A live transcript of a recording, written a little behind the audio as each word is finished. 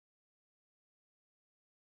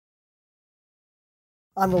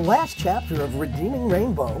On the last chapter of Redeeming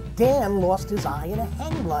Rainbow, Dan lost his eye in a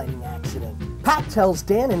hang gliding accident. Pat tells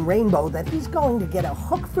Dan and Rainbow that he's going to get a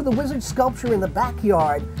hook for the wizard sculpture in the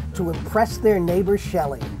backyard to impress their neighbor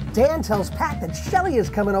Shelly. Dan tells Pat that Shelly is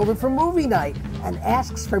coming over for movie night and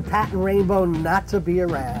asks for Pat and Rainbow not to be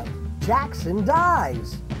around. Jackson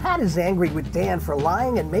dies. Pat is angry with Dan for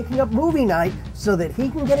lying and making up movie night so that he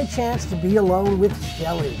can get a chance to be alone with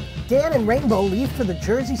Shelly. Dan and Rainbow leave for the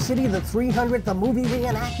Jersey City the 300th The Movie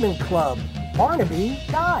Reenactment Club. Barnaby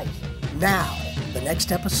dies. Now, the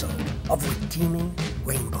next episode of Redeeming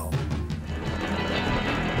Rainbow.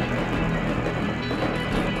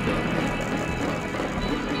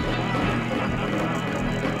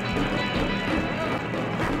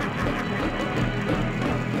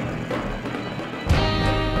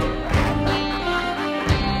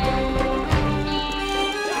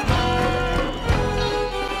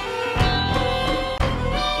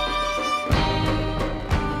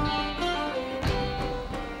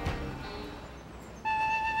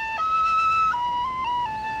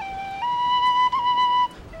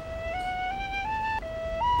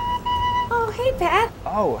 Hey, Pat.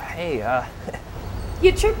 Oh, hey,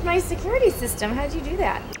 You tripped my security system. How'd you do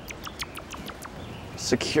that?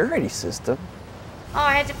 security system? Oh,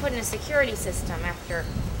 I had to put in a security system after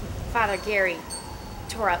Father Gary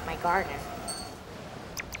tore up my garden.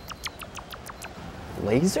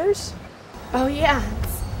 Lasers? Oh, yeah.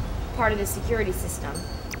 It's part of the security system.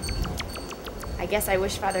 I guess I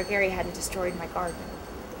wish Father Gary hadn't destroyed my garden.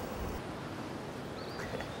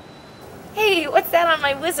 Hey, what's that on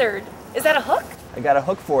my wizard? Is that a hook? I got a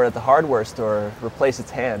hook for it at the hardware store. Replace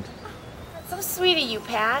its hand. That's so sweet of you,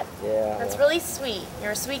 Pat. Yeah. That's really sweet.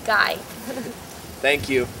 You're a sweet guy. Thank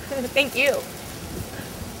you. Thank you.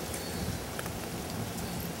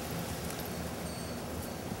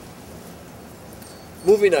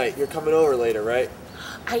 Movie night, you're coming over later, right?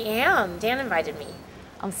 I am. Dan invited me.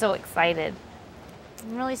 I'm so excited.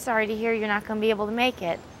 I'm really sorry to hear you're not going to be able to make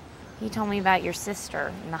it. He told me about your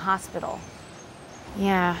sister in the hospital.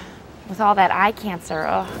 Yeah, with all that eye cancer.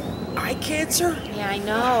 Ugh. Eye cancer? Yeah, I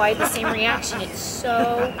know. I had the same reaction. It's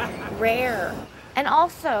so rare. And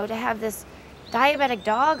also to have this diabetic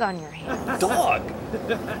dog on your hands. Dog?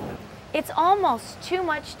 It's almost too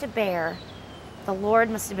much to bear. The Lord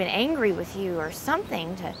must have been angry with you or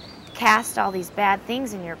something to cast all these bad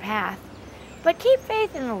things in your path. But keep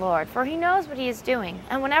faith in the Lord, for he knows what he is doing.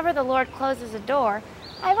 And whenever the Lord closes a door,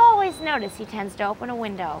 I've always noticed he tends to open a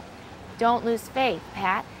window. Don't lose faith,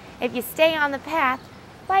 Pat. If you stay on the path,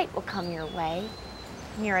 light will come your way.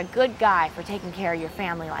 And you're a good guy for taking care of your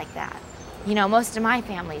family like that. You know, most of my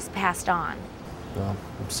family's passed on. Well,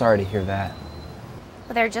 I'm sorry to hear that.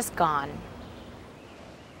 Well, they're just gone.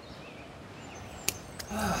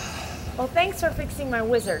 Well, thanks for fixing my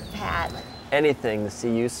wizard, Pat. Anything to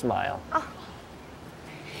see you smile. Oh.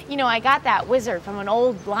 You know, I got that wizard from an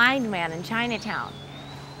old blind man in Chinatown.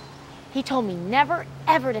 He told me never,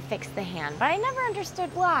 ever to fix the hand, but I never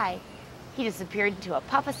understood why. He disappeared into a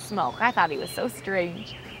puff of smoke. I thought he was so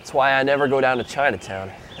strange. That's why I never go down to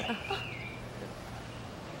Chinatown.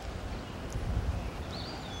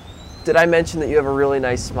 Did I mention that you have a really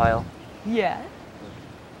nice smile? Yeah.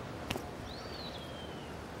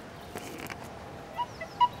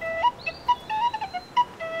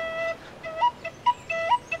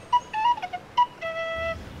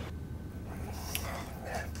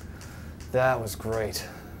 That was great.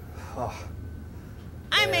 Oh.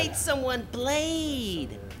 I made someone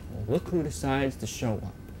bleed. Look who decides to show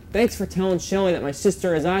up. Thanks for telling Shelly that my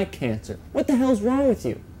sister has eye cancer. What the hell's wrong with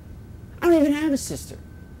you? I don't even have a sister.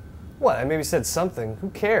 What? I maybe said something.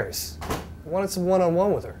 Who cares? I wanted some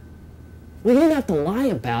one-on-one with her. Well, you didn't have to lie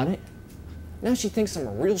about it. Now she thinks I'm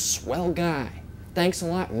a real swell guy. Thanks a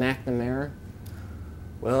lot, McNamara.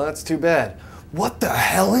 Well, that's too bad. What the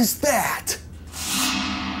hell is that?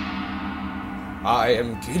 I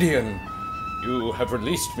am Gideon. You have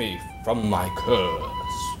released me from my curse.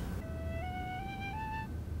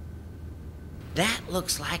 That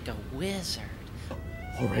looks like a wizard.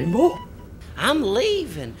 A rainbow? I'm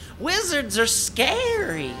leaving. Wizards are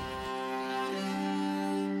scary.